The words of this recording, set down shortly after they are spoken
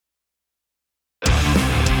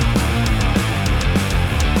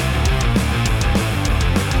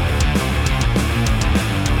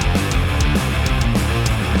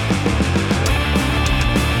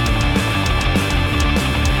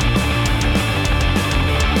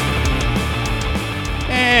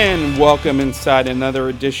And welcome inside another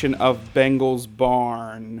edition of Bengals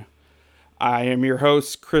Barn. I am your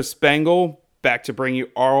host, Chris Bengal, back to bring you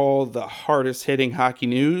all the hardest hitting hockey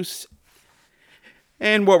news.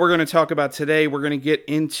 And what we're going to talk about today, we're going to get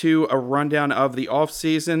into a rundown of the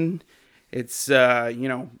offseason. It's,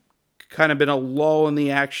 kind of been a lull in the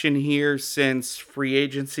action here since free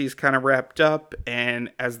agency's kind of wrapped up. And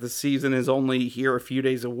as the season is only here a few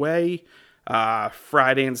days away,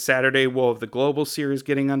 Friday and Saturday we'll have the Global Series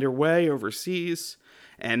getting underway overseas.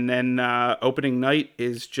 And then opening night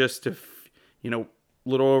is just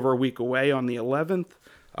little over a week away on the 11th.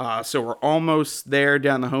 So we're almost there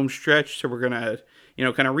down the home stretch. So we're going to,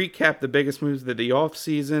 kind of recap the biggest moves of the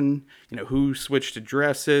offseason, who switched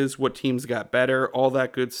addresses, what teams got better, all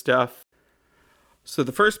that good stuff. So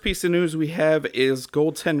the first piece of news we have is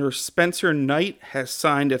goaltender Spencer Knight has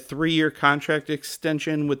signed a 3-year contract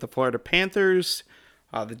extension with the Florida Panthers.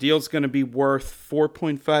 The deal's going to be worth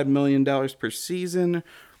 $4.5 million per season,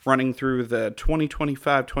 running through the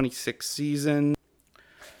 2025-26 season.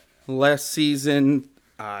 Last season,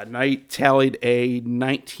 Knight tallied a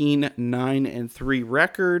 19-9-3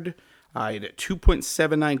 record. He had a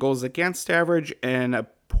 2.79 goals against average and a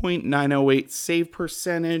 .908 save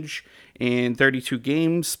percentage in 32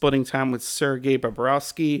 games, splitting time with Sergei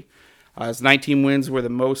Bobrovsky. His 19 wins were the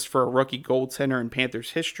most for a rookie goaltender in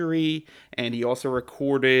Panthers history, and he also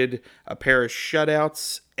recorded a pair of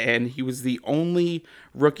shutouts, and he was the only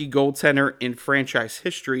rookie goaltender in franchise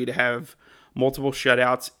history to have multiple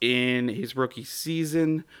shutouts in his rookie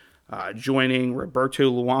season, joining Roberto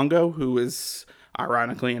Luongo, who is,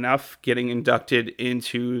 ironically enough, getting inducted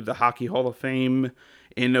into the Hockey Hall of Fame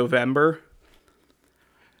in November.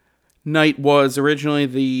 Knight was originally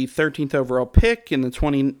the 13th overall pick in the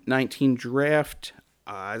 2019 draft.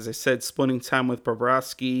 As I said, splitting time with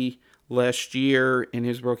Bobrovsky last year in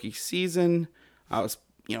his rookie season. It was,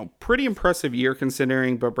 pretty impressive year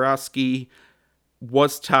considering Bobrovsky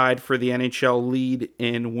was tied for the NHL lead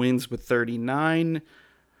in wins with 39.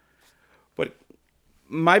 But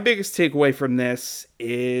my biggest takeaway from this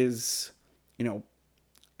is,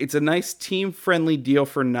 it's a nice team-friendly deal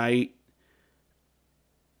for Knight.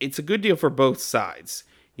 It's a good deal for both sides.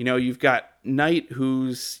 You've got Knight,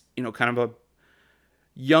 who's, kind of a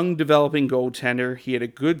young developing goaltender. He had a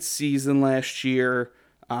good season last year.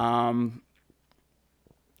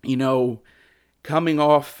 Coming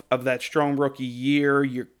off of that strong rookie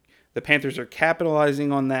year, the Panthers are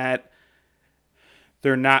capitalizing on that.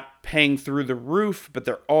 They're not paying through the roof, but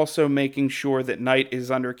they're also making sure that Knight is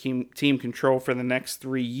under team control for the next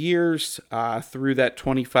 3 years through that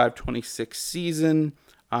 25-26 season.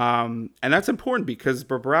 And that's important because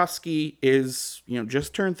Bobrovsky is,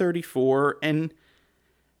 just turned 34, and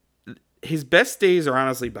his best days are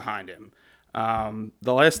honestly behind him.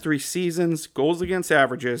 The last 3 seasons, goals against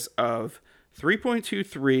averages of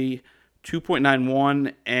 3.23,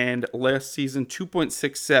 2.91, and last season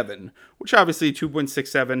 2.67, which obviously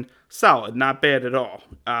 2.67, solid, not bad at all.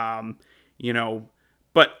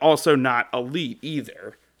 But also not elite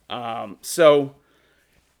either. So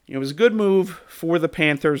it was a good move for the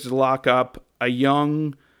Panthers to lock up a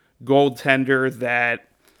young goaltender that,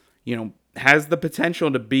 has the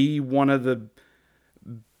potential to be one of the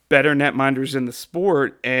better netminders in the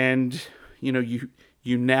sport. And,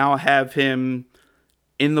 you now have him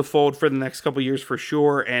in the fold for the next couple of years for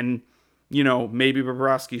sure. And, maybe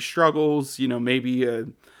Bobrovsky struggles, maybe a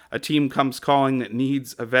team comes calling that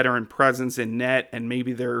needs a veteran presence in net, and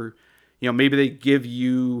maybe maybe they give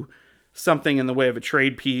you something in the way of a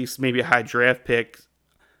trade piece, maybe a high draft pick,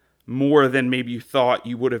 more than maybe you thought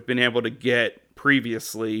you would have been able to get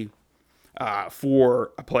previously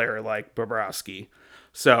for a player like Bobrovsky.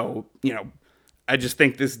 So, I just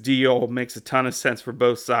think this deal makes a ton of sense for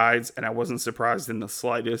both sides, and I wasn't surprised in the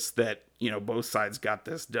slightest that, both sides got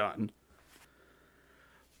this done.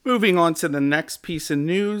 Moving on to the next piece of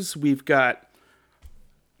news, we've got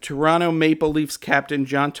Toronto Maple Leafs captain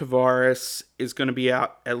John Tavares is going to be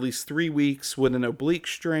out at least 3 weeks with an oblique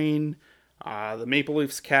strain. The Maple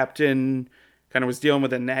Leafs captain kind of was dealing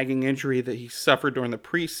with a nagging injury that he suffered during the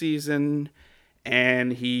preseason,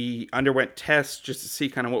 and he underwent tests just to see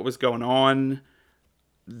kind of what was going on.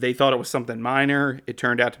 They thought it was something minor. It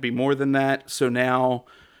turned out to be more than that. So now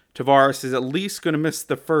Tavares is at least going to miss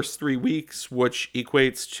the first 3 weeks, which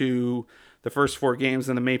equates to the first 4 games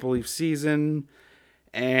in the Maple Leaf season.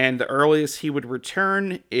 And the earliest he would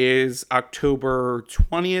return is October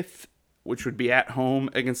 20th, which would be at home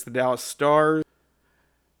against the Dallas Stars.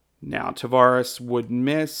 Now, Tavares would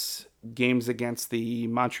miss games against the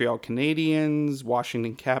Montreal Canadiens,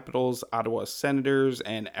 Washington Capitals, Ottawa Senators,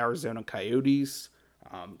 and Arizona Coyotes.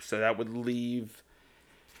 So that would leave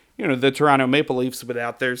the Toronto Maple Leafs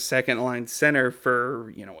without their second line center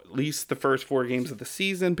for, at least the first 4 games of the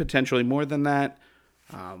season, potentially more than that.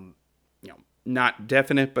 Not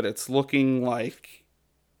definite, but it's looking like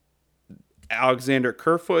Alexander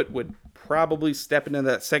Kerfoot would probably step into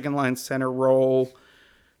that second line center role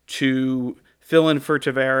to fill in for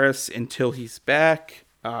Tavares until he's back.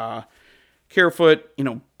 Kerfoot,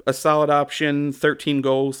 a solid option, 13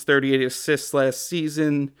 goals, 38 assists last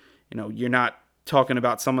season. You're not talking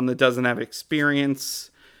about someone that doesn't have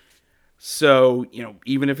experience. So,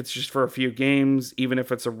 even if it's just for a few games, even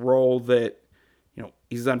if it's a role that,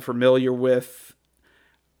 he's unfamiliar with,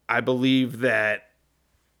 I believe that,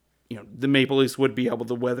 the Maple Leafs would be able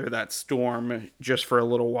to weather that storm just for a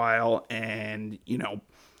little while. And,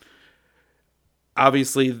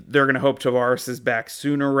 obviously they're going to hope Tavares is back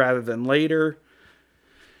sooner rather than later.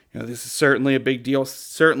 This is certainly a big deal,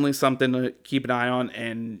 certainly something to keep an eye on.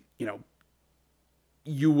 And,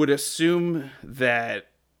 you would assume that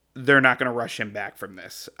they're not going to rush him back from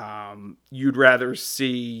this. You'd rather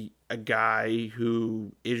see a guy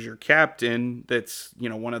who is your captain, that's,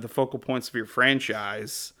 one of the focal points of your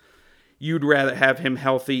franchise. You'd rather have him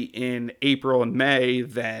healthy in April and May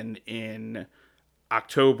than in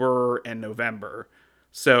October and November.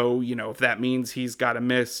 So, if that means he's got to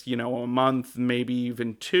miss, a month, maybe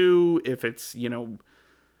even 2, if it's, the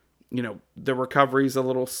recovery's a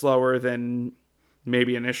little slower than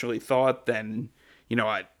maybe initially thought, then,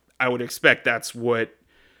 I would expect that's what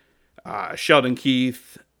Sheldon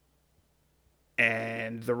Keefe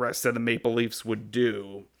and the rest of the Maple Leafs would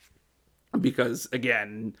do. Because,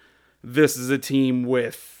 again, this is a team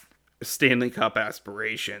with Stanley Cup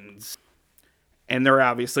aspirations. And they're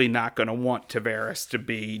obviously not going to want Tavares to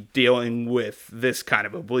be dealing with this kind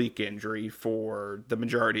of oblique injury for the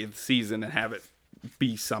majority of the season and have it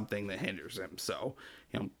be something that hinders him. So,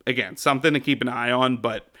 again, something to keep an eye on.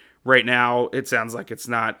 But right now, it sounds like it's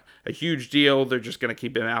not a huge deal. They're just going to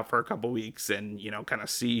keep him out for a couple weeks and, kind of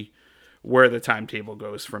see where the timetable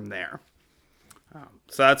goes from there.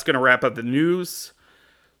 So that's going to wrap up the news.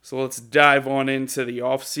 So let's dive on into the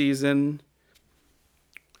offseason.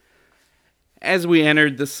 As we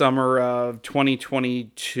entered the summer of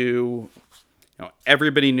 2022,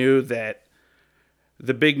 everybody knew that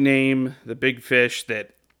the big name, the big fish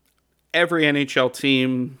that every NHL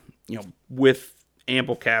team, with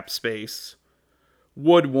ample cap space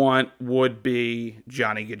would be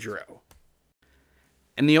Johnny Gaudreau.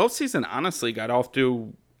 And the offseason honestly got off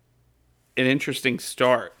to an interesting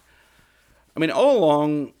start. I mean, all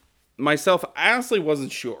along, myself, I honestly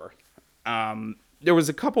wasn't sure. There was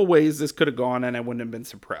a couple ways this could have gone, and I wouldn't have been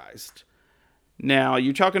surprised. Now,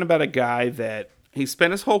 you're talking about a guy that he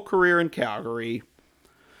spent his whole career in Calgary,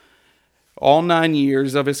 all 9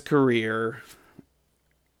 years of his career.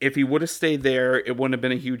 If he would have stayed there, it wouldn't have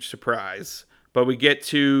been a huge surprise. But we get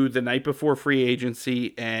to the night before free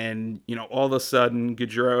agency, and, all of a sudden,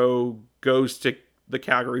 Gaudreau goes to the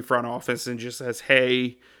Calgary front office and just says,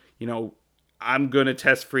 hey, I'm going to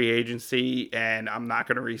test free agency, and I'm not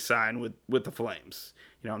going to re-sign with the Flames.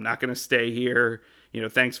 I'm not going to stay here.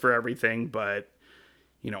 Thanks for everything, but,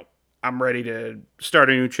 I'm ready to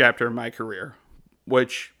start a new chapter in my career.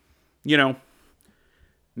 Which,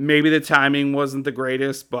 maybe the timing wasn't the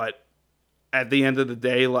greatest, but at the end of the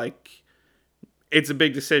day, it's a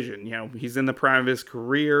big decision. He's in the prime of his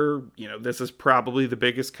career. This is probably the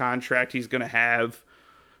biggest contract he's going to have.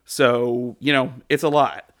 So, it's a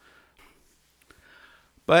lot.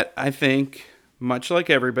 But I think, much like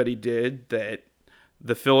everybody did, that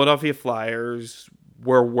the Philadelphia Flyers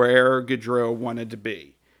were where Gaudreau wanted to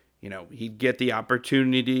be. He'd get the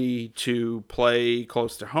opportunity to play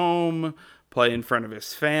close to home, play in front of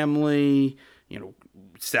his family.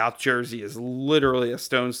 South Jersey is literally a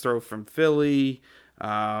stone's throw from Philly. It's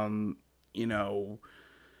the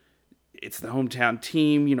hometown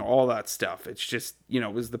team, all that stuff. It's just,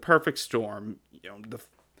 it was the perfect storm.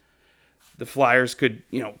 The Flyers could,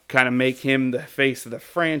 kind of make him the face of the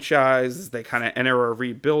franchise as they kind of enter a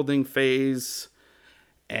rebuilding phase.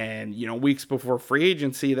 And, weeks before free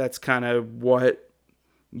agency, that's kind of what,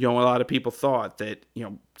 a lot of people thought that,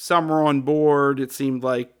 some were on board. It seemed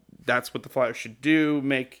like that's what the Flyers should do,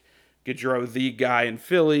 make Gaudreau the guy in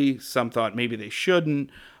Philly. Some thought maybe they shouldn't,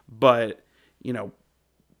 but,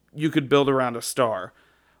 you could build around a star.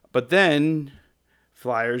 But then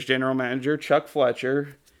Flyers general manager Chuck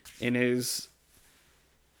Fletcher, in his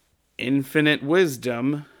infinite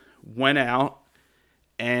wisdom, went out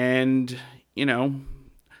and,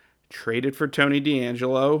 traded for Tony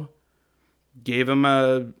DeAngelo, gave him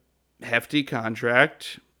a hefty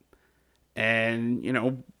contract,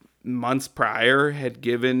 and, months prior had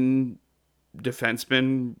given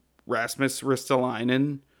defenseman Rasmus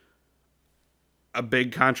Ristolainen a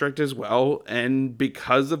big contract as well. And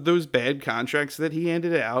because of those bad contracts that he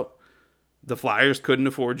handed out, the Flyers couldn't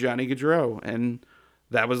afford Johnny Gaudreau. And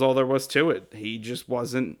that was all there was to it. He just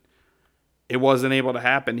wasn't, it wasn't able to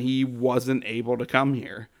happen. He wasn't able to come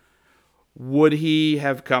here. Would he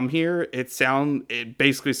have come here? It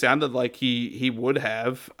basically sounded like he would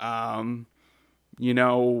have. You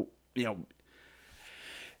know,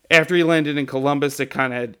 after he landed in Columbus, he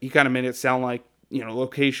kind of made it sound like,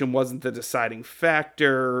 location wasn't the deciding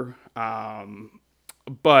factor.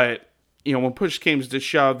 But when push came to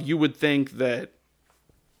shove, you would think that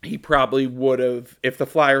he probably would have, if the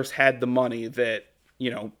Flyers had the money, that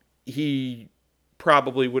he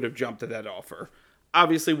probably would have jumped at that offer.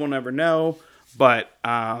 Obviously, we'll never know, but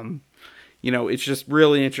it's just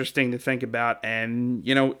really interesting to think about, and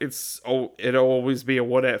it'll always be a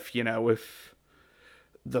what if. If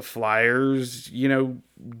the Flyers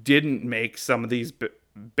didn't make some of these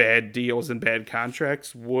bad deals and bad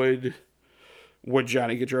contracts, would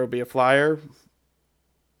Johnny Gaudreau be a Flyer?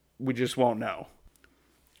 We just won't know.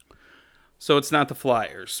 So it's not the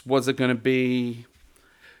Flyers. Was it going to be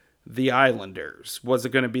the Islanders? Was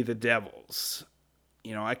it going to be the Devils?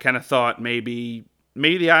 I kind of thought maybe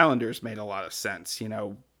the Islanders made a lot of sense.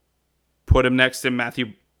 Put him next to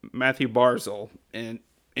Matthew Barzal in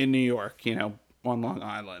New York, on Long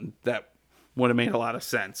Island. That would have made a lot of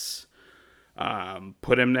sense.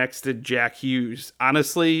 Put him next to Jack Hughes.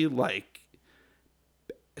 Honestly,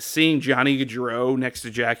 seeing Johnny Gaudreau next to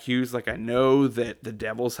Jack Hughes, I know that the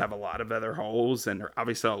Devils have a lot of other holes and they're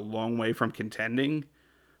obviously a long way from contending,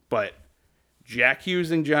 but Jack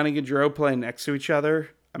Hughes and Johnny Gaudreau playing next to each other,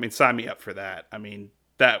 sign me up for that.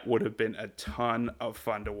 That would have been a ton of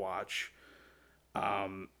fun to watch.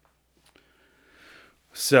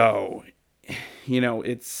 So,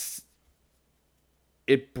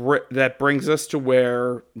 that brings us to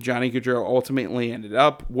where Johnny Gaudreau ultimately ended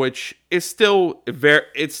up, which is still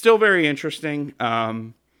very interesting.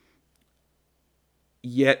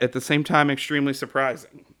 Yet at the same time, extremely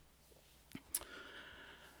surprising.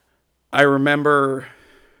 I remember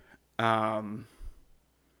I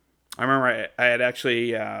had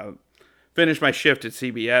actually finished my shift at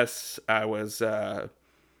CBS. I was at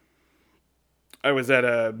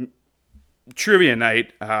a trivia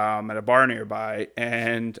night at a bar nearby,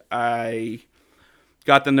 and I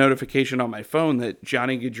got the notification on my phone that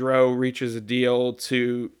Johnny Gaudreau reaches a deal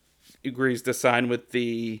agrees to sign with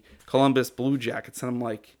the Columbus Blue Jackets, and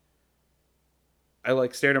I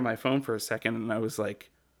stared at my phone for a second, and I was like,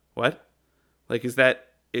 what?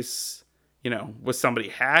 Was somebody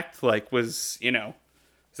hacked? Is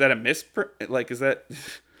that a misprint?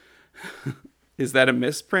 Is that a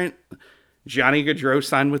misprint? Johnny Gaudreau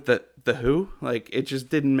signed with the who? It just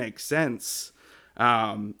didn't make sense.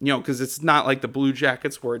 Because it's not like the Blue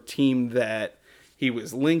Jackets were a team that he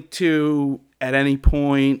was linked to at any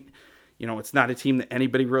point. It's not a team that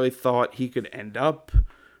anybody really thought he could end up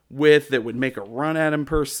with that would make a run at him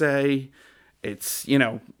per se. It's,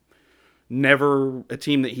 never a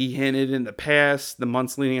team that he hinted in the past, the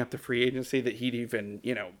months leading up to free agency, that he'd even,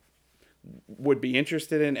 would be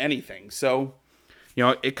interested in anything. So,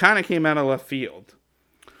 it kind of came out of left field.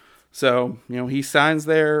 So, he signs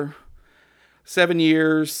there, 7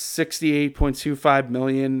 years, $68.25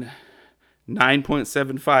 million,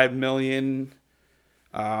 $9.75 million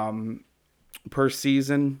per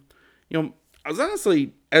season. I was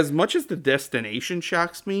honestly, as much as the destination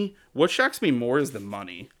shocks me, what shocks me more is the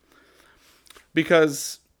money.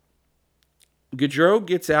 Because Gaudreau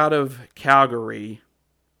gets out of Calgary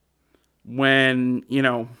when,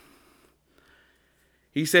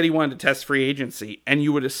 he said he wanted to test free agency, and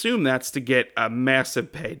you would assume that's to get a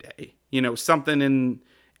massive payday. Something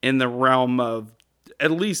in the realm of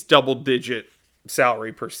at least double-digit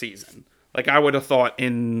salary per season. I would have thought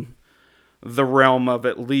in the realm of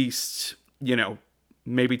at least,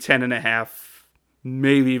 maybe 10.5,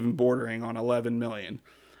 maybe even bordering on 11 million.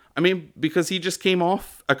 Because he just came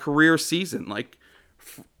off a career season.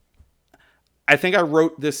 I think I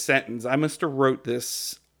wrote this sentence. I must have wrote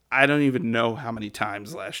this, I don't even know how many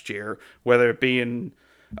times last year, whether it be in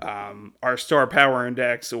our Star Power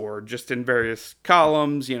Index or just in various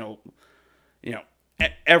columns,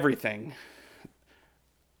 everything.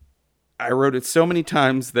 I wrote it so many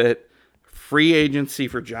times that free agency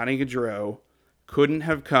for Johnny Gaudreau couldn't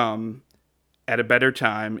have come at a better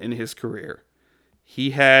time in his career.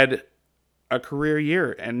 He had a career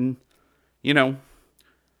year, and,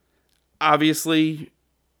 obviously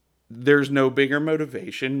there's no bigger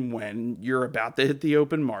motivation when you're about to hit the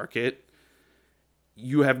open market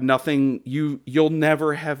you have nothing. You'll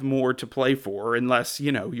never have more to play for unless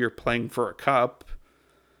you're playing for a cup.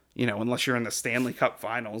 Unless you're in the Stanley Cup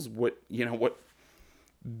Finals. What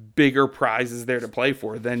bigger prize is there to play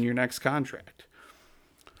for than your next contract?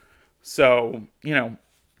 So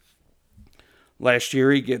last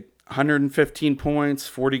year he get 115 points,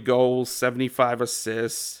 40 goals, 75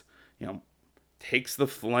 assists. Takes the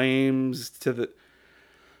Flames to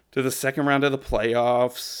the second round of the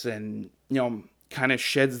playoffs, and kind of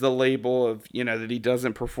sheds the label of that he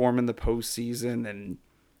doesn't perform in the postseason, and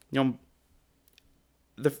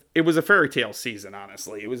it was a fairy tale season.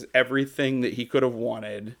 Honestly, it was everything that he could have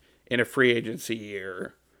wanted in a free agency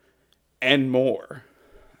year and more.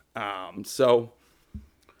 So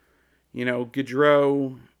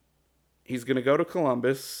Gaudreau, he's going to go to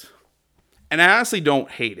Columbus. And I honestly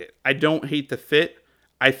don't hate it. I don't hate the fit.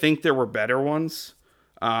 I think there were better ones.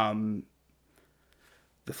 The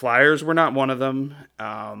Flyers were not one of them.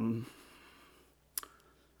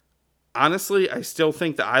 Honestly, I still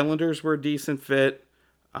think the Islanders were a decent fit.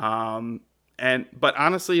 But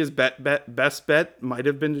honestly, his best bet might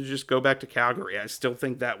have been to just go back to Calgary. I still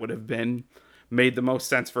think that would have made the most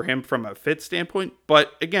sense for him from a fit standpoint.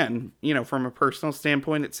 But again, from a personal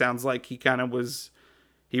standpoint, it sounds like he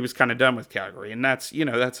was kind of done with Calgary, and that's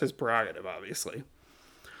his prerogative, obviously.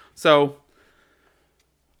 So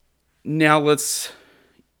now let's,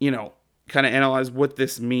 kind of analyze what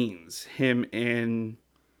this means, him in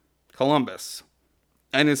Columbus.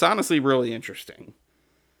 And it's honestly really interesting.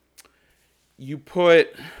 You're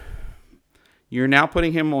now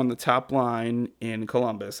putting him on the top line in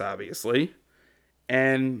Columbus, obviously.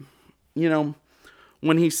 And,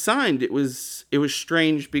 when he signed, it was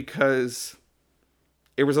strange because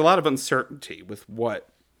there was a lot of uncertainty with what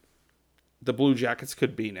the Blue Jackets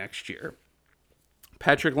could be next year.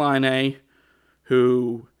 Patrick Laine,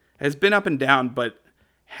 who has been up and down, but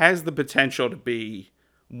has the potential to be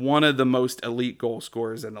one of the most elite goal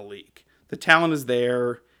scorers in the league. The talent is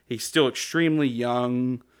there. He's still extremely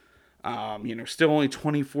young. Still only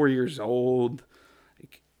 24 years old.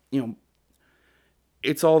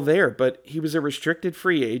 It's all there, but he was a restricted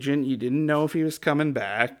free agent. You didn't know if he was coming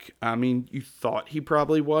back. I mean, you thought he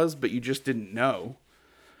probably was, but you just didn't know.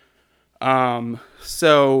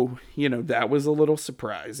 So, that was a little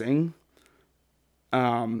surprising.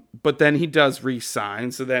 But then he does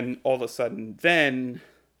re-sign. So then all of a sudden,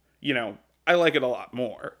 I like it a lot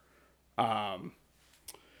more.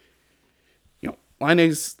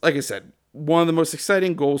 Laine's, like I said, one of the most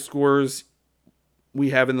exciting goal scorers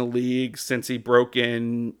we have in the league since he broke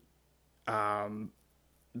in 5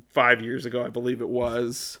 years ago, I believe it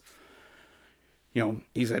was.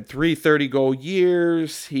 He's had 3 30-goal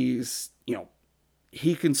years. He's,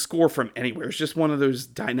 he can score from anywhere. It's just one of those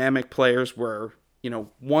dynamic players where,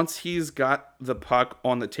 once he's got the puck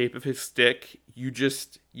on the tape of his stick, you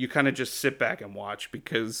kind of just sit back and watch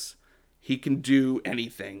because he can do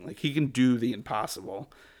anything. Like, he can do the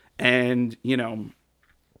impossible. And,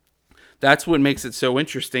 that's what makes it so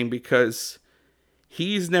interesting because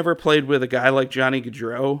he's never played with a guy like Johnny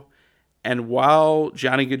Gaudreau. And while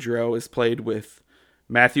Johnny Gaudreau has played with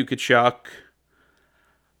Matthew Tkachuk,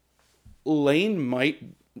 Laine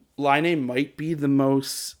might be the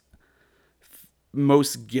most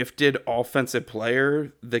gifted offensive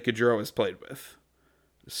player that Gaudreau has played with.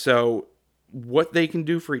 So what they can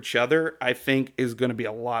do for each other, I think, is going to be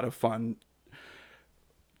a lot of fun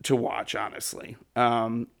to watch, honestly.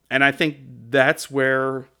 And I think that's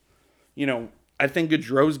where, I think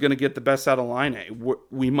Gaudreau's going to get the best out of Laine.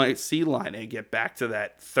 We might see Laine get back to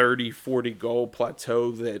that 30, 40 goal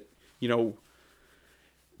plateau that,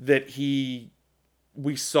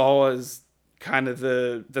 we saw as kind of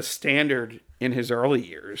the standard in his early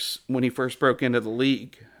years when he first broke into the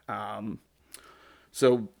league.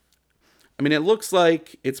 So, it looks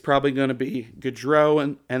like it's probably going to be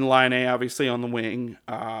Gaudreau and Laine, obviously, on the wing,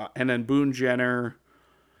 and then Boone Jenner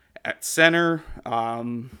at center.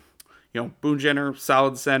 Boone Jenner,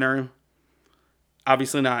 solid center.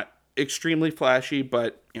 Obviously not extremely flashy,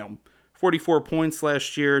 but, 44 points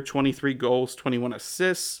last year, 23 goals, 21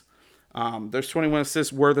 assists. Those 21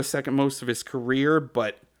 assists were the second most of his career,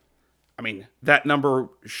 but, that number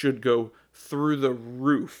should go through the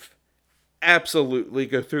roof. Absolutely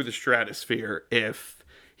go through the stratosphere if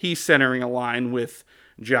he's centering a line with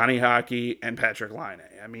Johnny Hockey and Patrick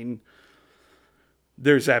Laine.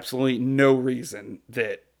 There's absolutely no reason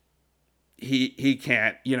that he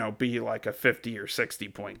can't, be like a 50 or 60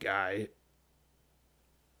 point guy,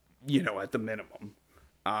 at the minimum.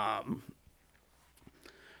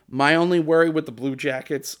 My only worry with the Blue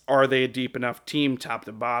Jackets, are they a deep enough team top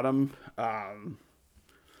to bottom?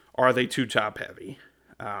 are they too top heavy?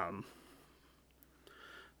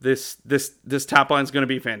 This top line is going to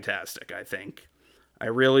be fantastic, I think. I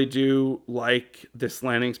really do like this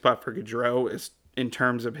landing spot for Gaudreau is in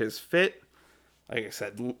terms of his fit. Like I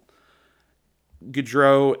said,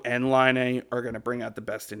 Gaudreau and Line are going to bring out the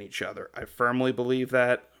best in each other. I firmly believe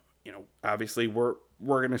that. Obviously we're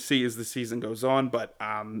going to see as the season goes on, but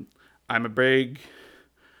I'm a big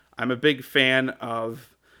fan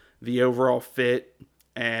of the overall fit.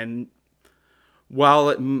 And while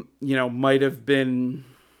it might have been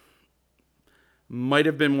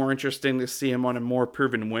more interesting to see him on a more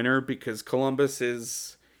proven winner, because Columbus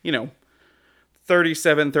is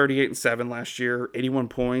 37, 38, and 7 last year, 81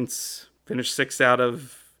 points, finished 6 out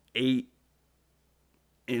of 8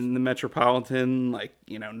 in the Metropolitan.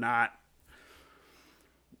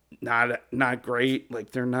 Not great.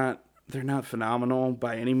 Like they're not phenomenal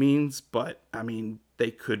by any means, but I mean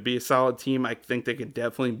they could be a solid team. I think they could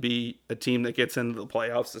definitely be a team that gets into the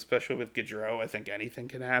playoffs, especially with Gaudreau. I think anything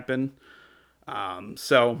can happen.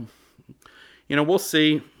 So we'll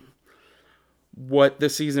see what the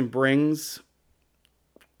season brings.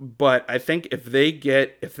 But I think if they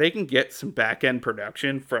can get some back end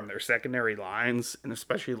production from their secondary lines, and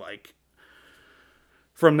especially like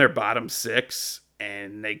from their bottom six,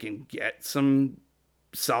 and they can get some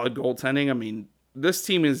solid goaltending, I mean, this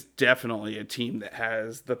team is definitely a team that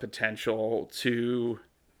has the potential to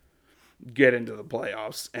get into the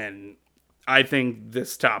playoffs. And I think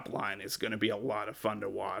this top line is going to be a lot of fun to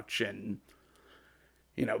watch. And,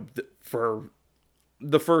 for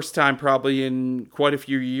the first time probably in quite a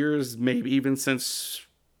few years, maybe even since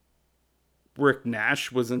Rick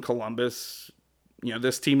Nash was in Columbus,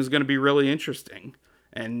 this team is going to be really interesting.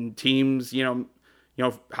 And teams,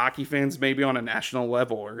 hockey fans maybe on a national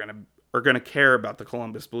level are going to care about the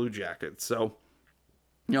Columbus Blue Jackets. So,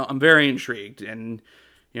 I'm very intrigued. And,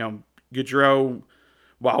 Gaudreau,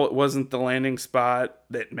 while it wasn't the landing spot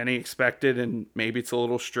that many expected, and maybe it's a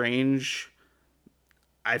little strange,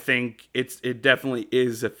 I think it definitely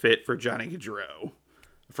is a fit for Johnny Gaudreau,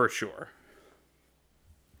 for sure.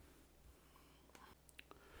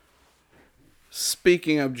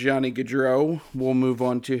 Speaking of Johnny Gaudreau, we'll move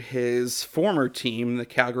on to his former team, the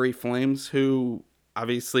Calgary Flames, who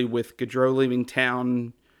obviously with Gaudreau leaving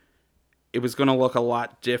town, it was going to look a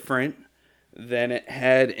lot different than it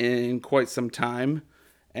had in quite some time.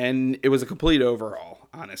 And it was a complete overhaul,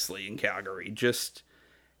 honestly, in Calgary. Just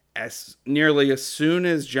as soon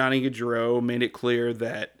as Johnny Gaudreau made it clear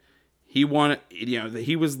that he wanted, that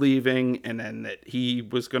he was leaving and then that he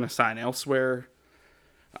was going to sign elsewhere,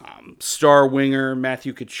 star winger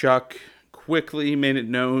Matthew Tkachuk quickly made it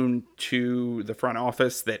known to the front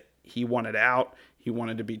office that he wanted out. He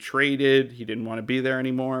wanted to be traded. He didn't want to be there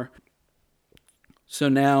anymore. So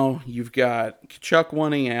now you've got Tkachuk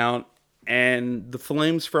wanting out, and the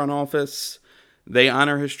Flames front office, they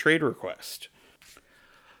honor his trade request.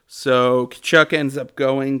 So Tkachuk ends up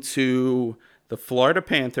going to the Florida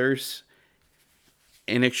Panthers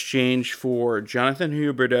in exchange for Jonathan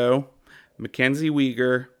Huberdeau, Mackenzie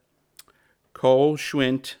Weegar, Cole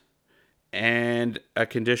Schwint, and a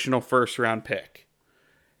conditional first-round pick.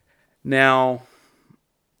 Now,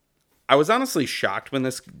 I was honestly shocked when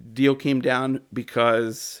this deal came down,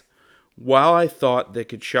 because while I thought that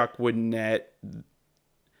Tkachuk would net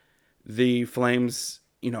the Flames,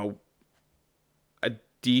 a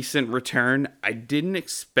decent return, I didn't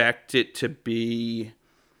expect it to be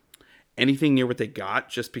anything near what they got,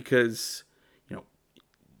 just because,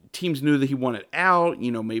 teams knew that he wanted out.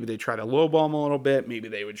 Maybe they try to lowball him a little bit. Maybe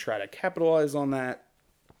they would try to capitalize on that.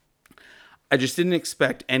 I just didn't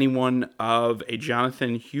expect anyone of a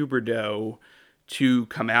Jonathan Huberdeau to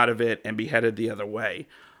come out of it and be headed the other way.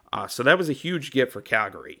 So that was a huge get for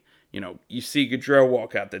Calgary. You see Gaudreau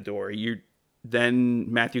walk out the door.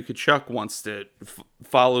 Then Matthew Tkachuk wants to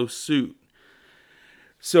follow suit.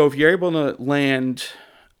 So if you're able to land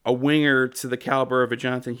a winger to the caliber of a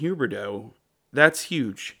Jonathan Huberdeau, that's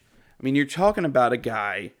huge. I mean, you're talking about a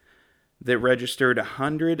guy that registered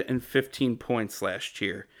 115 points last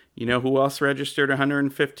year. You know who else registered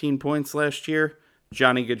 115 points last year?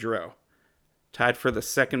 Johnny Gaudreau. Tied for the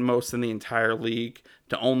second most in the entire league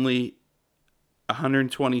to only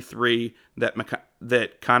 123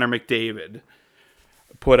 that Connor McDavid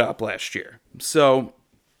put up last year. So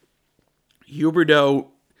Huberdeau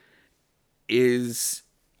is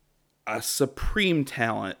a supreme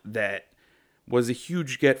talent that was a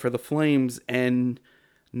huge get for the Flames, and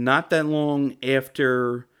not that long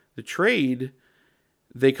after the trade,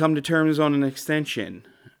 they come to terms on an extension.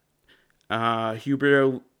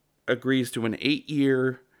 Huberdeau agrees to an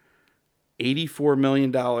 8-year, $84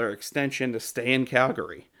 million extension to stay in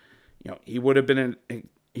Calgary. he would have been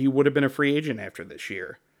a free agent after this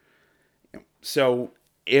year. So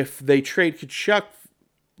if they trade Kachuk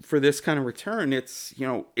for this kind of return, it's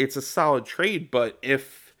a solid trade. But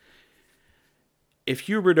if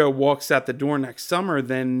Huberdeau walks out the door next summer,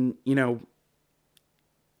 then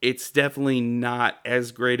it's definitely not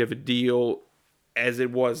as great of a deal as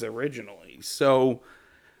it was originally. So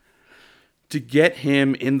to get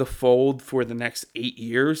him in the fold for the next 8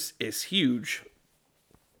 years is huge.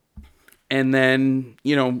 And then,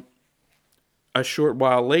 a short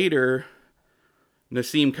while later,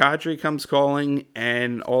 Nassim Kadri comes calling,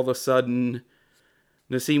 and all of a sudden,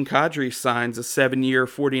 Nassim Kadri signs a 7-year,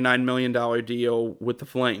 $49 million deal with the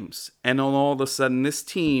Flames. And all of a sudden, this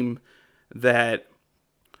team that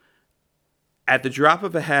at the drop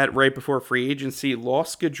of a hat right before free agency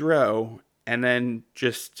lost Gaudreau, and then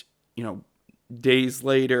just, days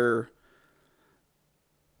later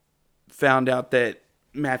found out that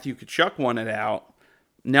Matthew Tkachuk wanted out.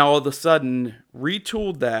 Now all of a sudden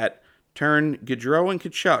retooled that, turned Gaudreau and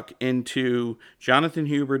Tkachuk into Jonathan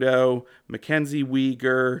Huberdeau, Mackenzie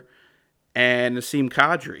Weegar, and Nassim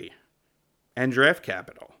Kadri, and draft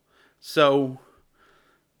capital. So,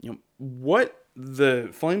 what the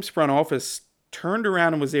Flames front office turned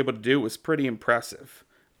around and was able to do was pretty impressive.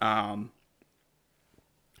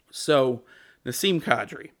 So, Nassim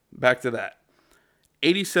Kadri, back to that.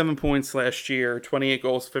 87 points last year, 28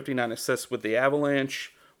 goals, 59 assists with the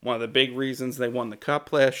Avalanche. One of the big reasons they won the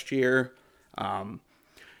Cup last year. Was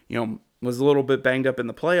a little bit banged up in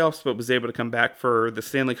the playoffs, but was able to come back for the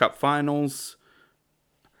Stanley Cup Finals.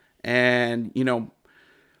 And,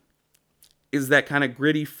 is that kind of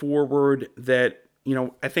gritty forward that,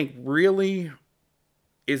 I think really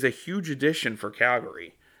is a huge addition for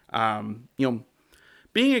Calgary.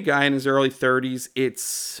 Being a guy in his early 30s,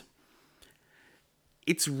 it's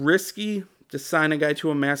risky to sign a guy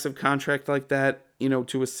to a massive contract like that, to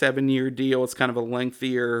a 7-year deal. It's kind of a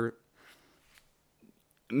lengthier,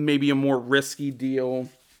 maybe a more risky deal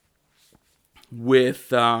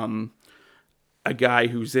with a guy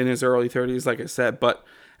who's in his early 30s, like I said. But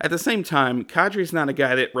at the same time, Kadri's not a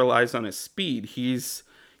guy that relies on his speed. He's,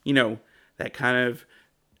 that kind of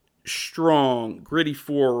strong, gritty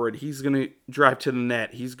forward. He's going to drive to the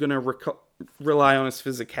net. He's going to rely on his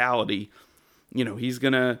physicality. He's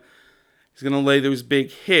going to lay those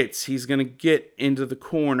big hits. He's going to get into the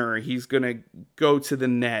corner. He's going to go to the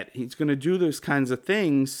net. He's going to do those kinds of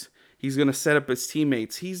things. He's going to set up his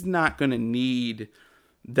teammates. He's not going to need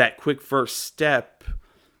that quick first step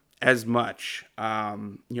as much.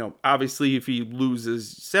 Obviously, if he loses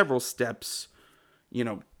several steps,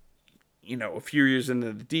 a few years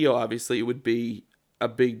into the deal, obviously it would be a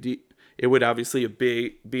big it would obviously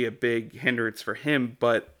be a big hindrance for him.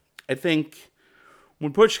 But I think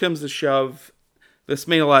when push comes to shove, this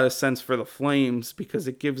made a lot of sense for the Flames because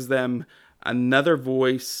it gives them another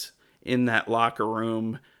voice in that locker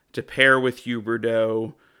room to pair with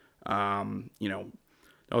Huberdeau.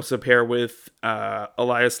 Also pair with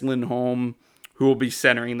Elias Lindholm, who will be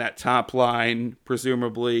centering that top line,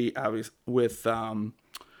 presumably with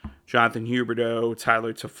Jonathan Huberdeau,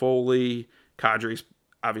 Tyler Toffoli. Kadri's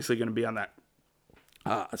obviously going to be on that,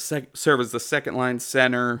 serve as the second line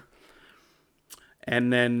center.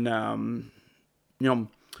 And then,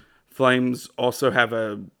 Flames also have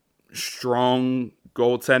a strong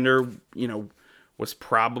goaltender, was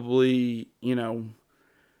probably,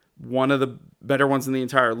 one of the better ones in the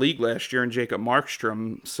entire league last year in Jacob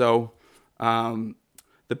Markstrom. So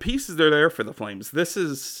the pieces are there for the Flames.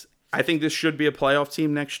 I think this should be a playoff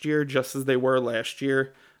team next year, just as they were last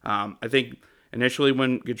year. I think initially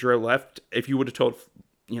when Gaudreau left, if you would have told,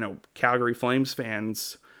 Calgary Flames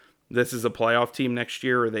fans this is a playoff team next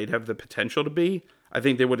year, or they'd have the potential to be, I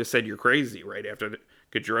think they would have said you're crazy right after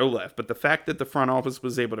Gaudreau left. But the fact that the front office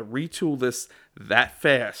was able to retool this that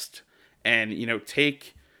fast and,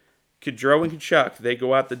 take Gaudreau and Tkachuk, they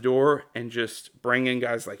go out the door and just bring in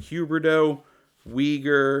guys like Huberdeau,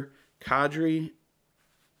 Weegar, Kadri.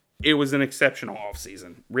 It was an exceptional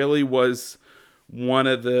offseason. Really was one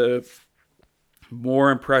of the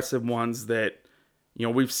more impressive ones that,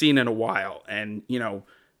 we've seen in a while. And,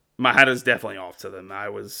 my hat is definitely off to them. I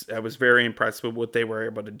was very impressed with what they were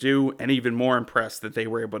able to do, and even more impressed that they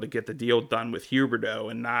were able to get the deal done with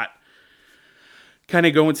Huberdeau and not kind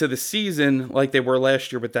of go into the season like they were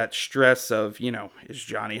last year with that stress of, is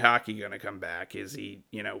Johnny Hockey going to come back? Is he,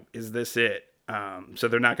 is this it? So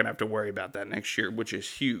they're not going to have to worry about that next year, which is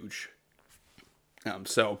huge.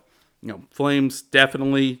 Flames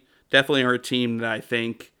definitely are a team that I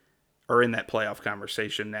think are in that playoff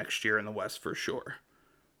conversation next year in the West for sure.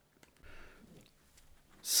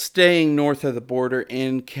 Staying north of the border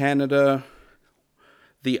in Canada,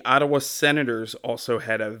 the Ottawa Senators also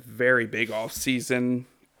had a very big offseason.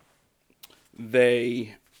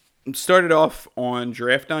 They started off on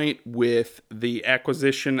draft night with the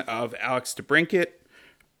acquisition of Alex DeBrincat.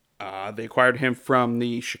 They acquired him from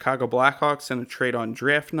the Chicago Blackhawks in a trade on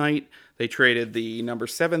draft night. They traded the number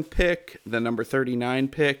 7 pick, the number 39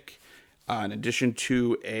 pick, in addition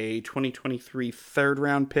to a 2023 third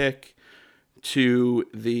round pick to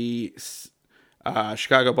the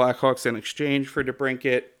Chicago Blackhawks in exchange for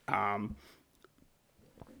DeBrincat.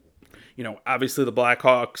 Obviously the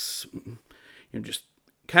Blackhawks, just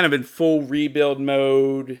kind of in full rebuild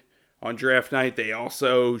mode on draft night. They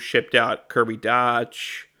also shipped out Kirby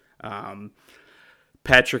Dach,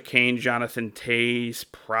 Patrick Kane, Jonathan Tays,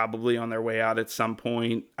 probably on their way out at some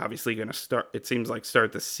point. Obviously going to start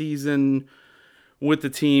the season with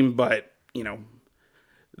the team, but,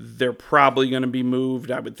 they're probably going to be moved,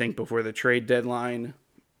 I would think, before the trade deadline.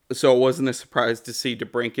 So it wasn't a surprise to see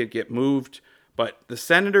DeBrincat get moved. But the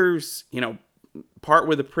Senators, part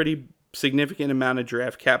with a pretty significant amount of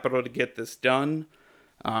draft capital to get this done.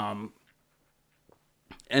 And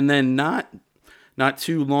then not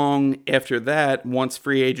too long after that, once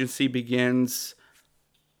free agency begins,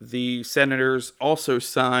 the Senators also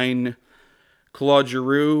sign Claude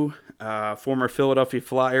Giroux, former Philadelphia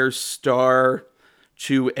Flyers star,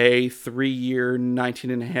 to a 3-year,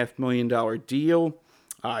 $19.5 million deal.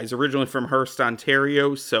 He's originally from Hearst,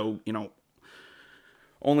 Ontario, so,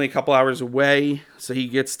 only a couple hours away, so he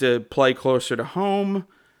gets to play closer to home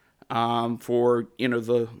for,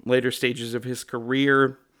 the later stages of his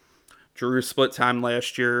career. Giroux split time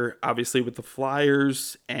last year, obviously, with the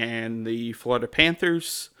Flyers and the Florida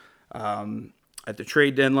Panthers. At the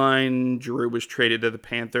trade deadline, Giroux was traded to the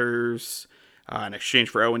Panthers in exchange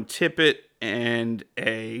for Owen Tippett and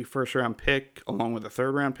a first-round pick, along with a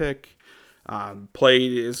third-round pick.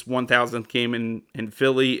 Played his 1,000th game in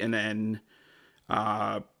Philly, and then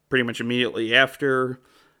pretty much immediately after,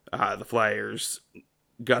 the Flyers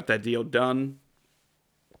got that deal done.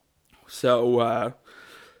 So,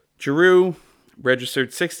 Giroux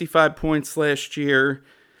registered 65 points last year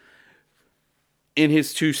in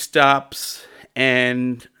his 2 stops,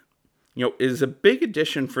 and, is a big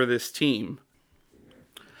addition for this team.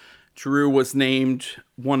 Giroux was named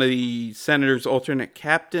one of the Senators' alternate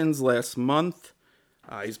captains last month.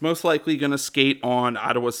 He's most likely going to skate on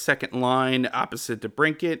Ottawa's second line opposite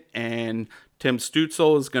DeBrincat, and Tim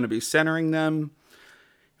Stützle is going to be centering them.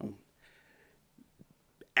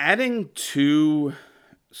 Adding 2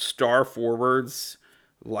 star forwards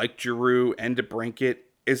like Giroux and DeBrincat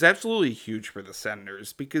is absolutely huge for the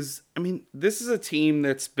Senators because, this is a team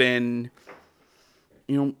that's been,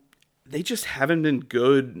 they just haven't been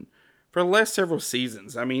good for the last several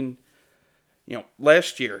seasons.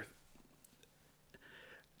 Last year,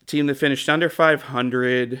 team that finished under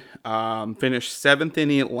 500, finished 7th in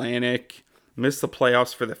the Atlantic, missed the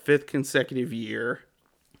playoffs for the 5th consecutive year.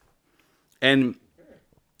 And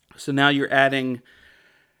so now you're adding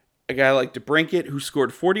a guy like DeBrincat, who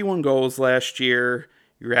scored 41 goals last year.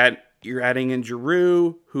 You're adding in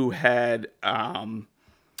Giroux, who had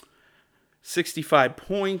 65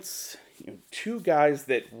 points. 2 guys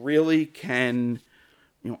that really can,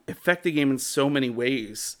 affect the game in so many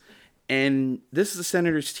ways. And this is a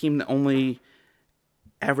Senators team that only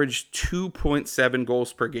averaged 2.7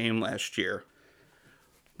 goals per game last year,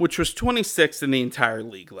 which was 26th in the entire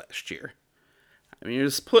league last year.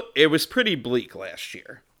 It was pretty bleak last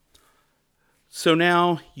year. So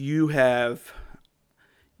now you have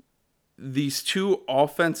these 2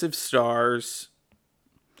 offensive stars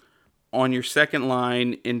on your second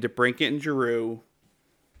line in DeBrincat and Giroux.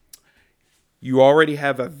 You already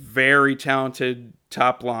have a very talented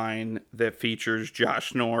top line that features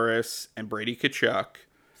Josh Norris and Brady Tkachuk.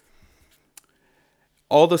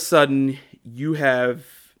 All of a sudden, you have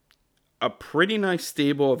a pretty nice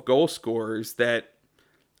stable of goal scorers that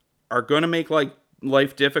are going to make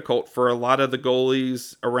life difficult for a lot of the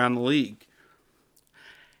goalies around the league.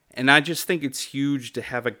 And I just think it's huge to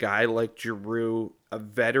have a guy like Giroux, a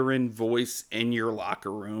veteran voice in your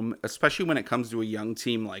locker room, especially when it comes to a young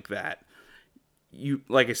team like that.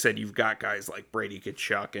 Like I said, you've got guys like Brady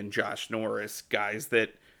Tkachuk and Josh Norris, guys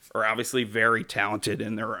that are obviously very talented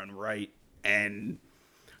in their own right. And,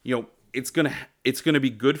 it's gonna be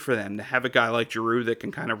good for them to have a guy like Giroux that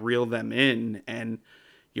can kind of reel them in. And,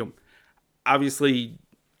 obviously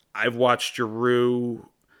I've watched Giroux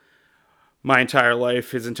my entire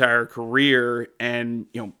life, his entire career, and,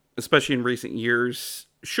 especially in recent years,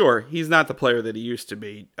 sure, he's not the player that he used to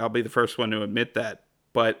be. I'll be the first one to admit that,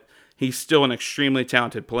 but he's still an extremely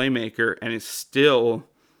talented playmaker and is still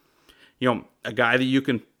a guy that you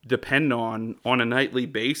can depend on a nightly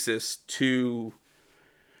basis to,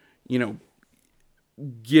 you know,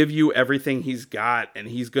 give you everything he's got, and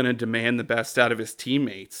he's going to demand the best out of his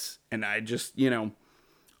teammates. And I just,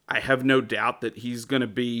 I have no doubt that he's going to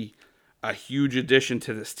be a huge addition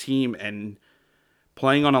to this team, and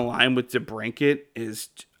playing on a line with DeBrincat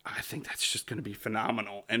I think that's just going to be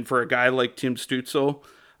phenomenal. And for a guy like Tim Stützle,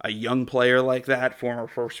 a young player like that, former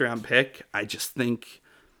first-round pick, I just think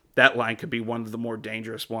that line could be one of the more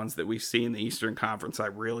dangerous ones that we see in the Eastern Conference. I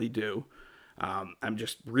really do. I'm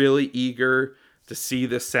just really eager to see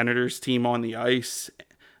the Senators team on the ice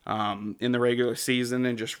in the regular season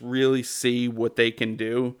and just really see what they can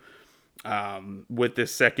do with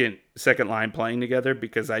this second line playing together,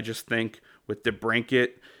 because I just think with DeBrincat,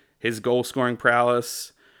 his goal scoring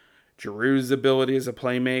prowess, Giroux's ability as a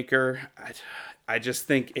playmaker, I just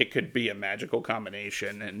think it could be a magical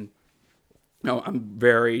combination, and I'm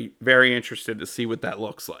very, very interested to see what that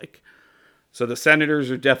looks like. So the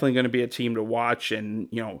Senators are definitely going to be a team to watch, and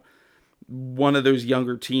one of those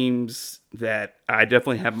younger teams that I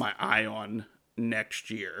definitely have my eye on next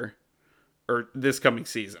year, or this coming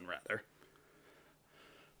season rather.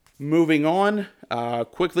 Moving on,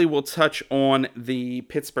 quickly we'll touch on the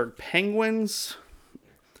Pittsburgh Penguins.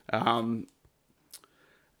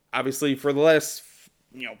 Obviously, for the last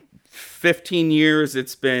 15 years,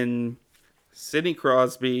 it's been Sidney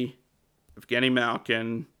Crosby, Evgeny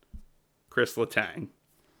Malkin, Chris Letang.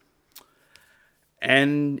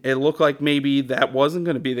 And it looked like maybe that wasn't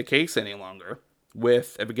going to be the case any longer,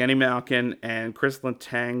 with Evgeny Malkin and Chris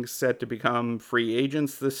Letang set to become free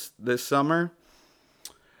agents this summer.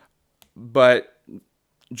 But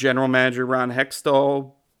general manager Ron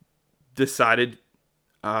Hextall decided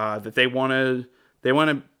that they want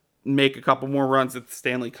to make a couple more runs at the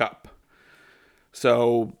Stanley Cup.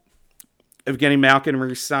 So Evgeny Malkin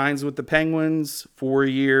resigns with the Penguins, 4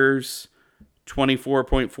 years,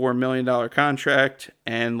 $24.4 million contract,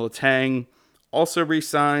 and Letang also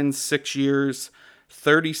resigns 6 years,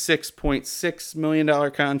 $36.6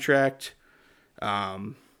 million contract.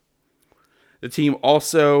 The team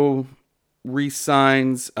also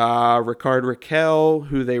re-signs Rickard Rakell,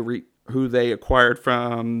 who they acquired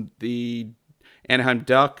from the Anaheim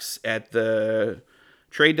Ducks at the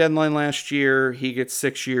trade deadline last year. He gets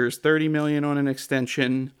 6 years, $30 million on an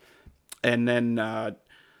extension. And then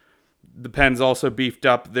the Pens also beefed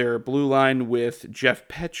up their blue line with Jeff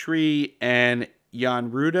Petrie and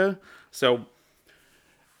Jan Ruda. So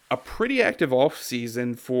a pretty active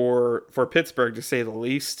offseason for Pittsburgh, to say the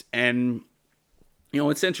least. And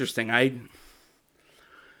it's interesting.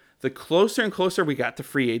 The closer and closer we got to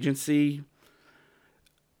free agency,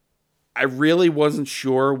 I really wasn't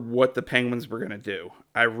sure what the Penguins were going to do.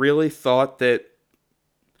 I really thought that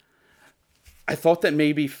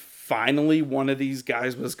maybe finally one of these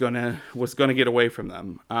guys was gonna get away from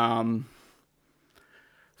them.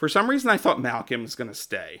 For some reason, I thought Malkin was going to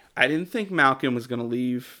stay. I didn't think Malkin was going to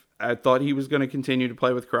leave. I thought he was going to continue to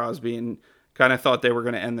play with Crosby, and kind of thought they were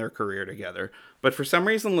going to end their career together. But for some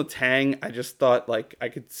reason, Letang, I just thought like I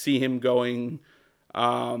could see him going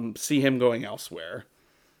elsewhere,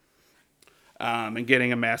 and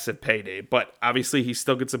getting a massive payday. But obviously, he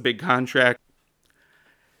still gets a big contract.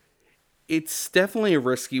 It's definitely a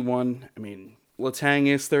risky one. I mean, Letang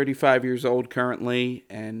is 35 years old currently,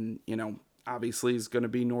 and obviously is going to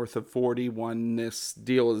be north of 40 when this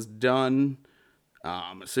deal is done,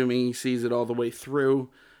 assuming he sees it all the way through.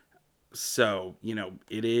 So,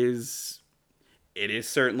 it is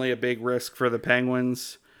certainly a big risk for the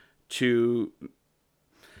Penguins to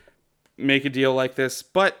make a deal like this.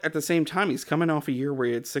 But at the same time, he's coming off a year where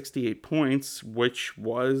he had 68 points, which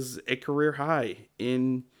was a career high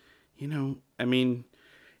in,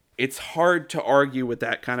 it's hard to argue with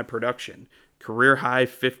that kind of production. Career high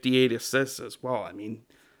 58 assists as well.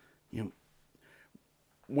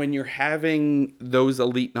 When you're having those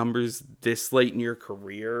elite numbers this late in your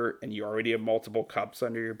career and you already have multiple cups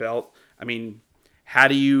under your belt, how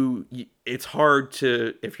do you, it's hard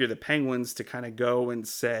to, if you're the Penguins, to kind of go and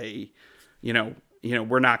say,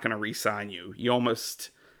 we're not going to re-sign you.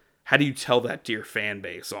 How do you tell that to your fan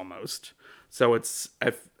base almost? So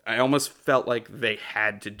I almost felt like they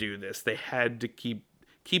had to do this. They had to keep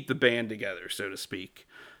the band together, so to speak,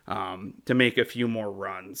 to make a few more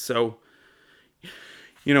runs. So,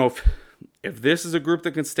 if this is a group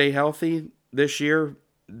that can stay healthy this year,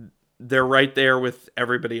 they're right there with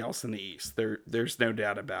everybody else in the East. There's no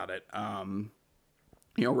doubt about it.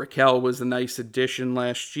 Rakell was a nice addition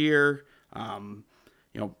last year.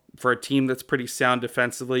 For a team that's pretty sound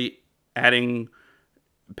defensively, adding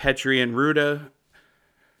Petrie and Ruda,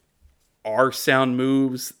 are sound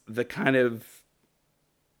moves, the kind of,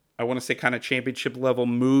 I want to say, kind of championship level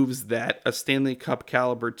moves that a Stanley Cup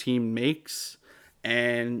caliber team makes.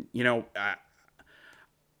 And,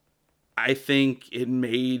 I think it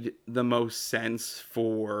made the most sense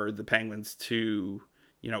for the Penguins to,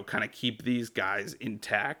 kind of keep these guys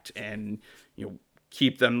intact and,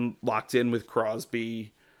 keep them locked in with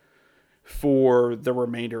Crosby for the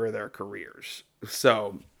remainder of their careers.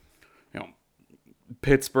 So, you know,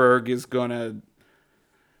 Pittsburgh is gonna,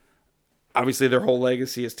 obviously their whole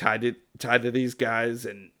legacy is tied to these guys,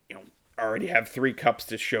 and already have 3 cups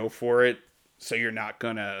to show for it. So you're not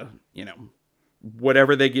gonna,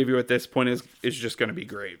 whatever they give you at this point is just gonna be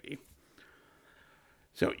gravy.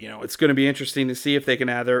 So it's gonna be interesting to see if they can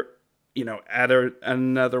add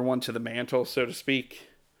another one to the mantle, so to speak.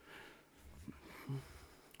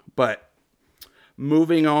 But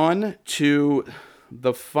moving on to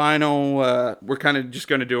the final, we're kind of just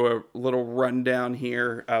going to do a little rundown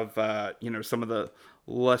here of some of the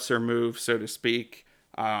lesser moves, so to speak.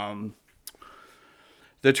 The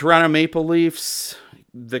Toronto Maple Leafs,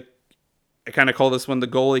 I kind of call this one the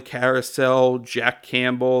goalie carousel. Jack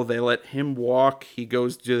Campbell, they let him walk. He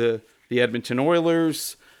goes to the Edmonton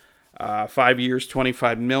Oilers, 5 years,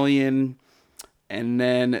 $25 million. And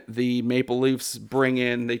then the Maple Leafs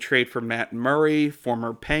they trade for Matt Murray,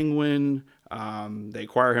 former Penguin. They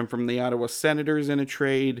acquire him from the Ottawa Senators in a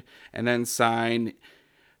trade, and then sign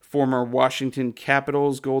former Washington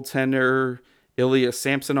Capitals goaltender Ilya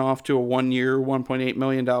Samsonov to a 1-year, $1.8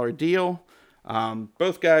 million deal.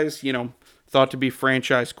 Both guys, thought to be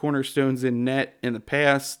franchise cornerstones in net in the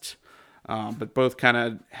past, but both kind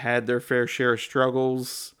of had their fair share of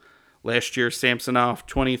struggles. Last year, Samsonov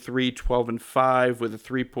 23, 12, and 5 with a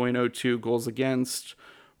 3.02 goals against,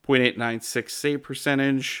 .896 save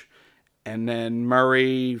percentage. And then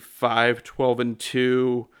Murray 5, 12, and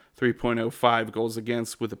 2, 3.05 goals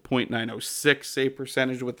against with a .906 save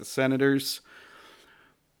percentage with the Senators.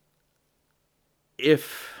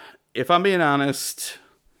 If I'm being honest,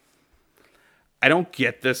 I don't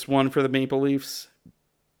get this one for the Maple Leafs,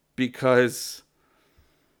 because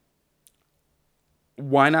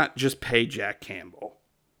why not just pay Jack Campbell?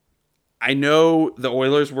 I know the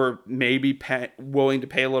Oilers were maybe willing to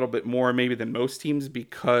pay a little bit more maybe than most teams,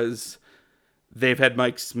 because they've had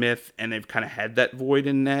Mike Smith and they've kind of had that void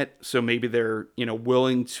in net. So maybe they're,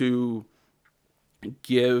 willing to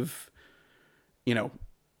give,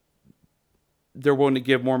 they're willing to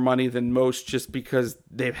give more money than most just because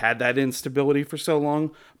they've had that instability for so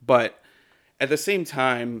long. But at the same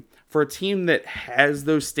time, for a team that has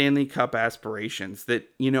those Stanley Cup aspirations, that,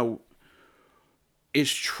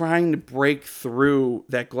 is trying to break through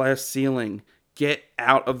that glass ceiling, get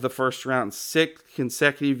out of the first round, 6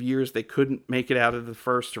 consecutive years they couldn't make it out of the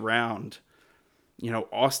first round.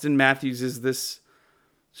 Austin Matthews is this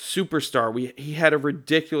superstar. He had a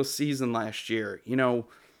ridiculous season last year.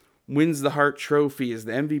 Wins the Hart Trophy, is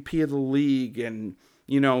the MVP of the league, and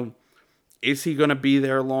is he going to be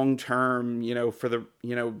there long term, for the,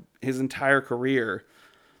 his entire career?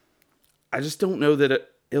 I just don't know that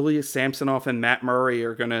Ilya Samsonov and Matt Murray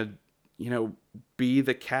are going to, be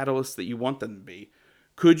the catalyst that you want them to be.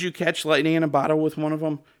 Could you catch lightning in a bottle with one of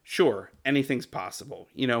them? Sure, anything's possible.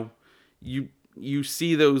 You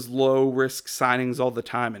see those low risk signings all the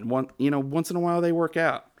time, and once in a while they work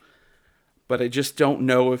out. But I just don't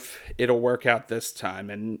know if it'll work out this time.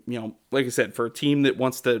 And, like I said, for a team that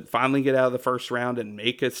wants to finally get out of the first round and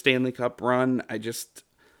make a Stanley Cup run,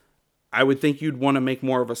 I would think you'd want to make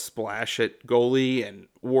more of a splash at goalie,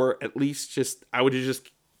 or at least I would have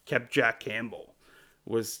just kept Jack Campbell.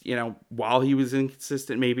 While he was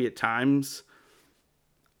inconsistent maybe at times,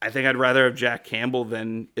 I think I'd rather have Jack Campbell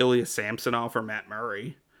than Ilya Samsonov or Matt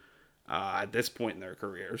Murray at this point in their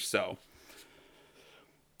careers. So,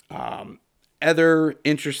 other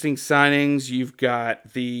interesting signings, you've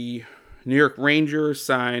got the New York Rangers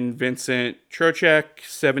signed Vincent Trocheck,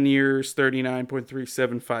 7 years,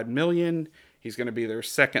 $39.375 million. He's going to be their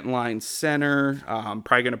second-line center,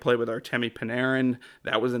 probably going to play with Artemi Panarin.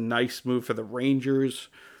 That was a nice move for the Rangers.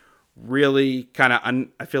 Really kind of,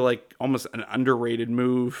 I feel like, almost an underrated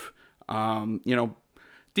move.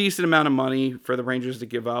 Decent amount of money for the Rangers to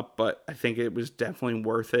give up, but I think it was definitely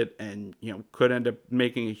worth it, and could end up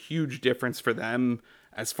making a huge difference for them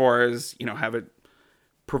as far as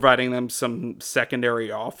providing them some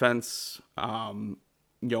secondary offense, in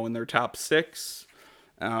their top 6.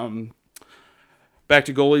 Back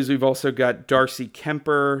to goalies, we've also got Darcy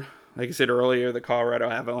Kemper. Like I said earlier, the Colorado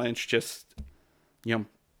Avalanche just,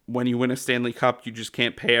 when you win a Stanley Cup, you just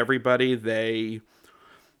can't pay everybody. They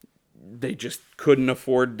they just couldn't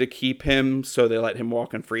afford to keep him, so they let him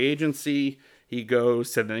walk in free agency. He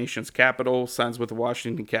goes to the nation's capital, signs with the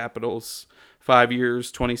Washington Capitals, 5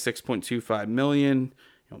 years, $26.25 million.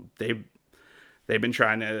 They've been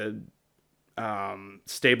trying to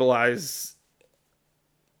stabilize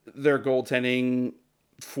their goaltending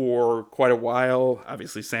for quite a while.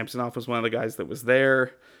 Obviously, Samsonov was one of the guys that was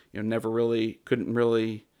there. Couldn't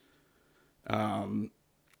really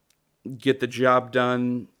get the job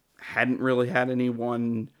done. Hadn't really had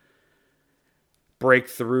anyone break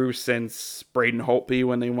through since Braden Holtby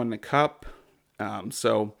when they won the Cup.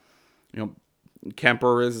 So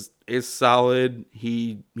Kemper is solid.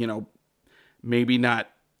 He, maybe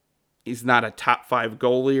not, he's not a top 5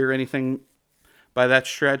 goalie or anything by that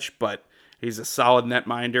stretch, but he's a solid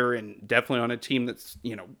netminder and definitely on a team that's,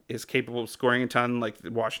 is capable of scoring a ton like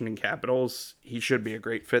the Washington Capitals. He should be a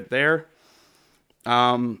great fit there.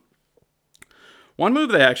 One move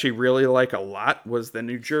that I actually really like a lot was the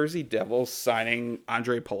New Jersey Devils signing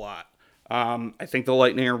Andre Palat. I think the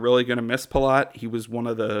Lightning are really going to miss Palat. He was one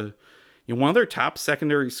of their top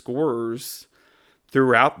secondary scorers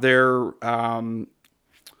throughout their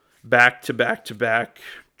back-to-back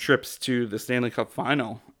trips to the Stanley Cup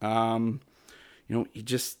final.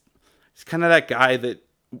 He's kind of that guy that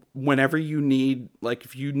whenever you need, like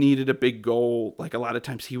if you needed a big goal, like a lot of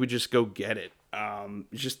times he would just go get it.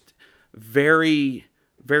 Just very,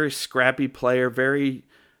 very scrappy player, very,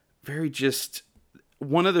 very just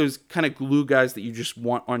one of those kind of glue guys that you just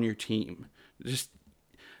want on your team.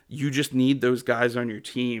 You just need those guys on your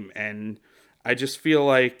team. And I just feel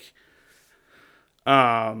like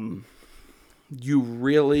you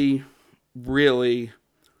really, really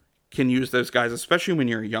can use those guys, especially when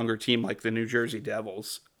you're a younger team like the New Jersey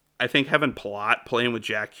Devils. I think having Palat playing with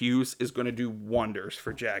Jack Hughes is going to do wonders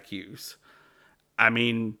for Jack Hughes. I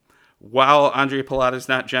mean, while Andre Palat is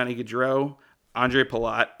not Johnny Gaudreau, Andre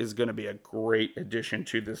Palat is going to be a great addition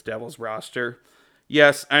to this Devils roster.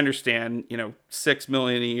 Yes, I understand, $6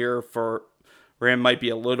 million a year for him might be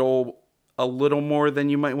a little more than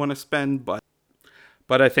you might want to spend, but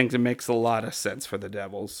I think it makes a lot of sense for the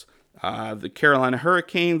Devils. The Carolina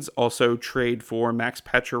Hurricanes also trade for Max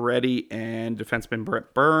Pacioretty and defenseman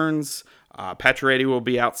Brent Burns. Pacioretty will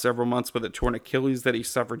be out several months with a torn Achilles that he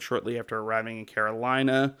suffered shortly after arriving in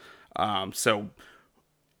Carolina. So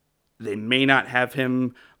they may not have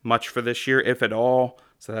him much for this year, if at all.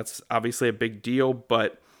 So that's obviously a big deal.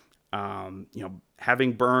 But,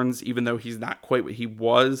 having Burns, even though he's not quite what he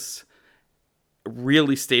was,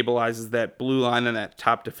 really stabilizes that blue line and that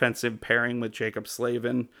top defensive pairing with Jacob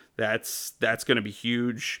Slavin. That's going to be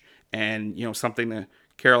huge and, something the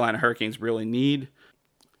Carolina Hurricanes really need.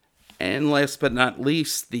 And last but not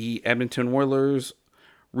least, the Edmonton Oilers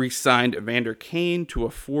re-signed Evander Kane to a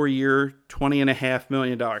 4-year, $20.5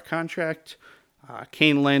 million contract.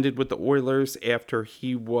 Kane landed with the Oilers after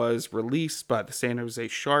he was released by the San Jose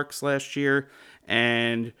Sharks last year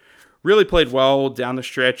and really played well down the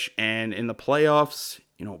stretch and in the playoffs,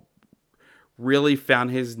 really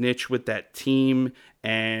found his niche with that team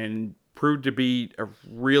and proved to be a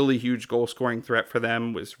really huge goal scoring threat for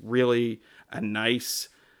them. Was really a nice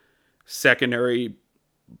secondary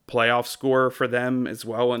playoff scorer for them as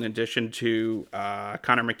well, in addition to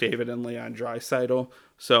Connor McDavid and Leon Draisaitl.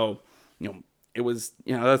 So, it was,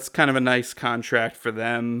 that's kind of a nice contract for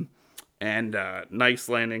them and a nice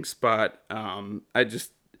landing spot. I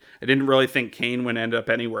didn't really think Kane would end up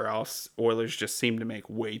anywhere else. Oilers just seemed to make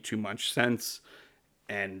way too much sense.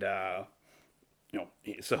 And,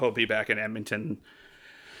 so he'll be back in Edmonton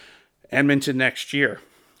next year.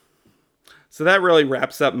 So that really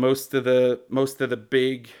wraps up most of the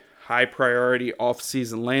big high priority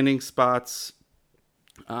off-season landing spots.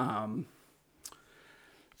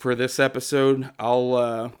 For this episode,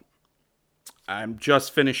 I'm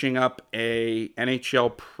just finishing up a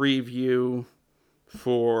NHL preview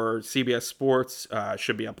for CBS Sports.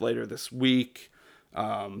 Should be up later this week.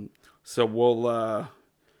 So we'll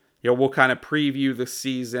kind of preview the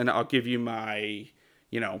season. I'll give you my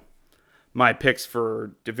picks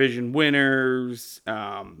for division winners,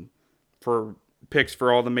 for picks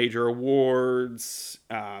for all the major awards,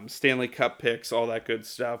 Stanley Cup picks, all that good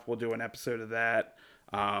stuff. We'll do an episode of that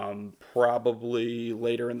probably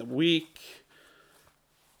later in the week.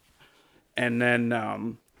 And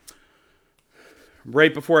then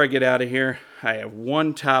right before I get out of here, I have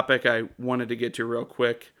one topic I wanted to get to real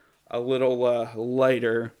quick, a little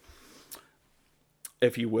lighter,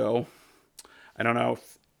 if you will. I don't know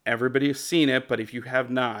if everybody has seen it, but if you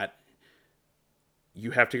have not,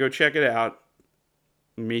 you have to go check it out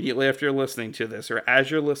immediately after you're listening to this, or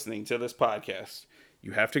as you're listening to this podcast.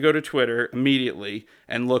 You have to go to Twitter immediately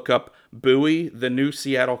and look up Bowie, the new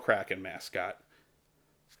Seattle Kraken mascot.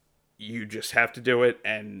 You just have to do it,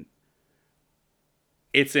 and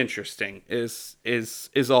it's interesting, is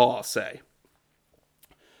all I'll say.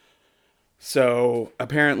 So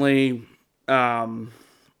apparently, they've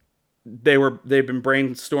been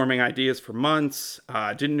brainstorming ideas for months.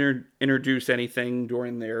 Didn't introduce anything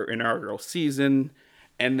during their inaugural season,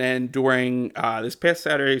 and then during this past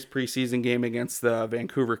Saturday's preseason game against the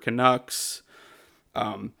Vancouver Canucks,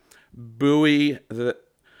 Bowie the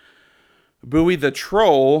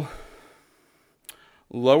Troll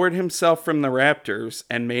lowered himself from the Raptors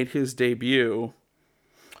and made his debut.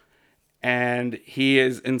 And he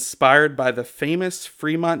is inspired by the famous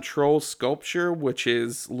Fremont Troll sculpture, which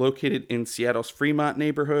is located in Seattle's Fremont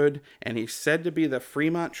neighborhood. And he's said to be the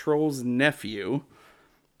Fremont Troll's nephew.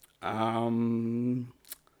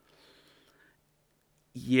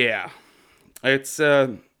 Yeah, it's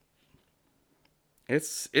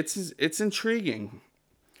intriguing.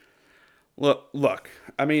 Look.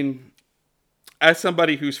 I mean, as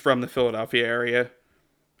somebody who's from the Philadelphia area,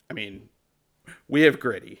 I mean, we have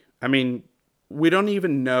Gritty. I mean, we don't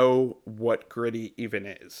even know what Gritty even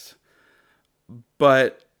is.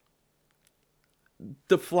 But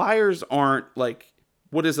the Flyers aren't like,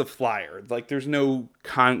 what is a Flyer? Like, there's no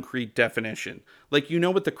concrete definition. Like, you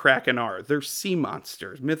know what the Kraken are. They're sea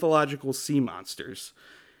monsters, mythological sea monsters.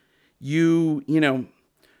 You know,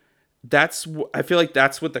 I feel like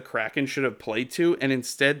that's what the Kraken should have played to. And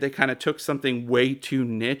instead, they kind of took something way too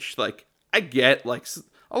niche. Like, I get, like,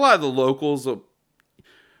 a lot of the locals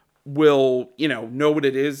will know what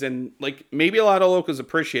it is, and like maybe a lot of locals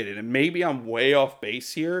appreciate it, and maybe I'm way off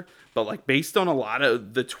base here, but like based on a lot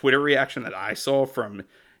of the Twitter reaction that I saw from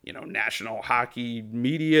national hockey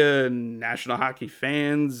media and national hockey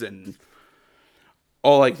fans and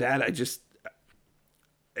all like that,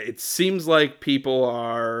 it seems like people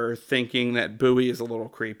are thinking that Bowie is a little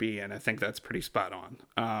creepy, and I think that's pretty spot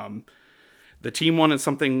on. The team wanted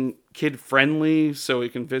something kid friendly so he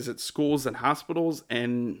can visit schools and hospitals,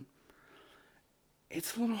 and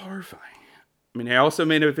it's a little horrifying. I mean, I also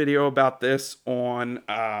made a video about this on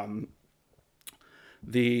our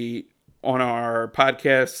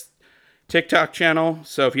podcast TikTok channel.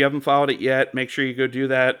 So if you haven't followed it yet, make sure you go do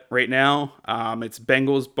that right now. It's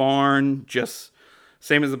Bengals Barn, just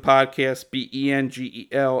same as the podcast,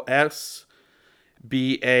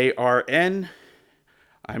 BengelsBarn.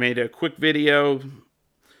 I made a quick video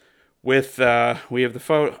with we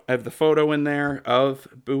have I have the photo in there of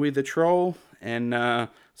Bowie the Troll, and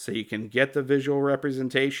so you can get the visual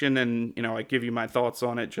representation, and I give you my thoughts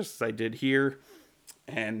on it just as I did here,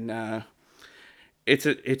 and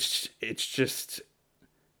it's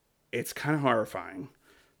kind of horrifying.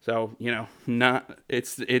 So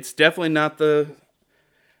it's definitely not the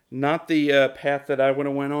path that I would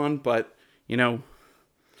have went on, but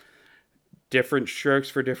different strokes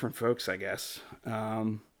for different folks, I guess.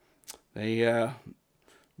 They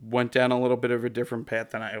went down a little bit of a different path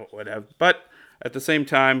than I would have. But at the same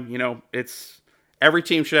time, it's every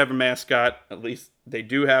team should have a mascot. At least they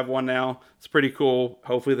do have one now. It's pretty cool.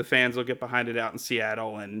 Hopefully the fans will get behind it out in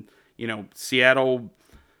Seattle. And, Seattle,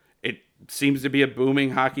 it seems to be a booming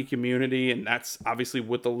hockey community, and that's obviously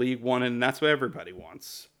what the league wanted, and that's what everybody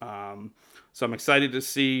wants. So I'm excited to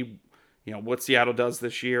see what Seattle does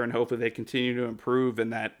this year, and hopefully they continue to improve,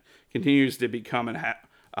 and that continues to become a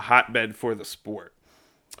hotbed for the sport.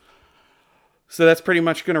 So that's pretty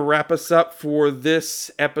much going to wrap us up for this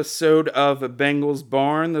episode of Bengals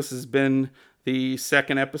Barn. This has been the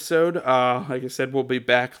second episode. Like I said, we'll be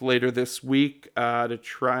back later this week to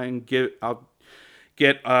try and get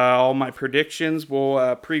all my predictions. We'll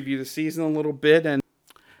preview the season a little bit, and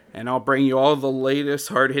I'll bring you all the latest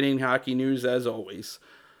hard-hitting hockey news as always.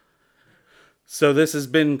 So this has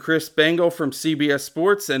been Chris Bengal from CBS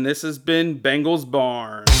Sports, and this has been Bengals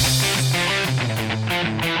Barn.